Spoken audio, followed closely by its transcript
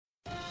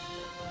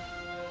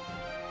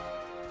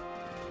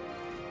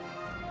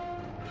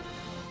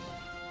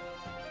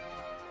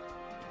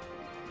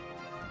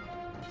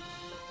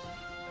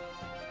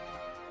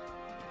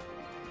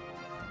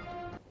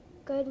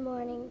Good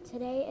morning.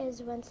 Today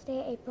is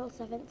Wednesday, April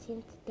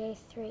 17th, day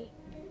 3.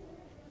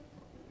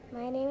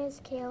 My name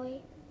is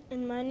Kaylee.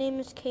 And my name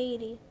is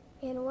Katie.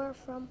 And we're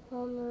from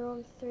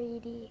Homeroom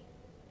 3D.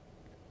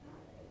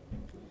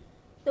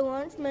 The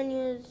lunch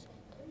menus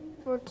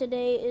for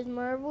today is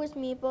marvelous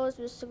meatballs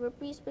with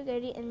slurpy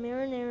spaghetti and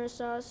marinara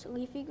sauce,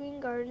 leafy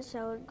green garden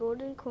salad,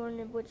 golden corn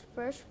nibblets,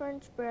 fresh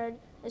French bread,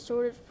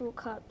 assorted fruit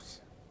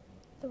cups.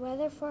 The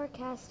weather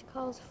forecast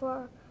calls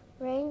for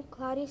rain,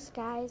 cloudy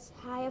skies,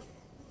 high of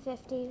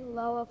 50,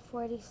 low of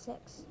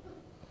 46.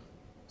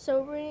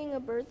 Celebrating a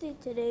birthday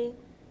today,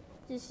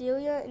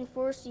 Cecilia and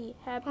Forsey.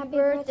 Happy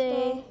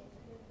birthday!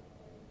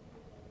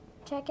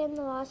 Check in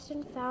the lost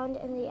and found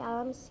in the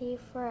LMC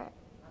for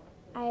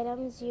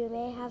items you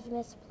may have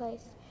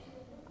misplaced.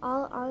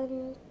 All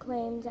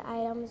unclaimed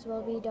items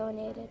will be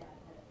donated.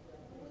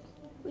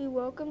 We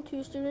welcome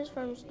 2 students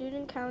from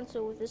Student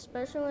Council with a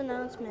special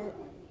announcement.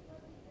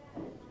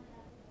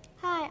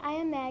 Hi, I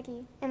am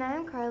Maggie. And I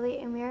am Carly,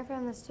 and we are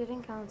from the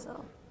Student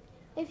Council.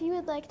 If you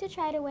would like to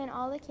try to win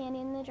all the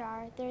candy in the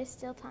jar, there is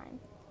still time.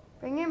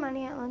 Bring your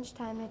money at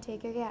lunchtime to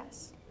take your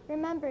guess.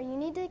 Remember, you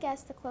need to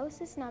guess the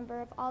closest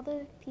number of all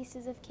the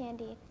pieces of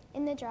candy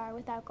in the jar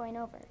without going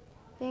over.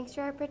 Thanks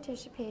for your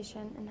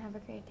participation, and have a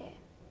great day.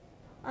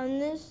 On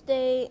this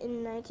day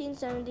in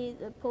 1970,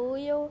 the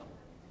Apollo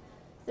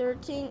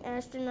 13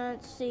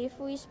 astronauts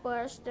safely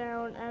splashed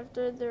down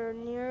after their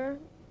near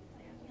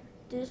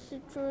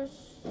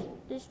disastrous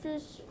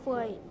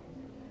flight.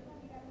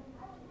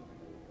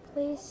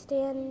 Please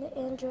stand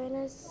and join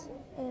us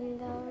in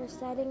the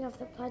reciting of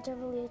the Pledge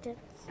of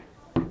Allegiance.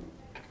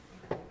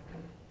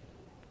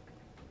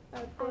 I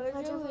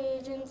pledge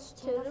allegiance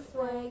to the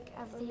flag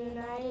of the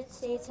United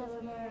States of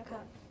America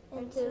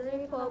and to the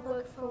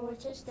republic for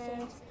which it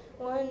stands,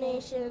 one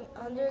nation,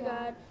 under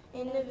God,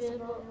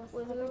 indivisible,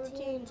 with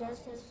liberty and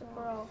justice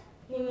for all.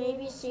 You may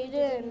be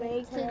seated and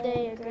make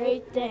today a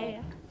great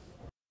day.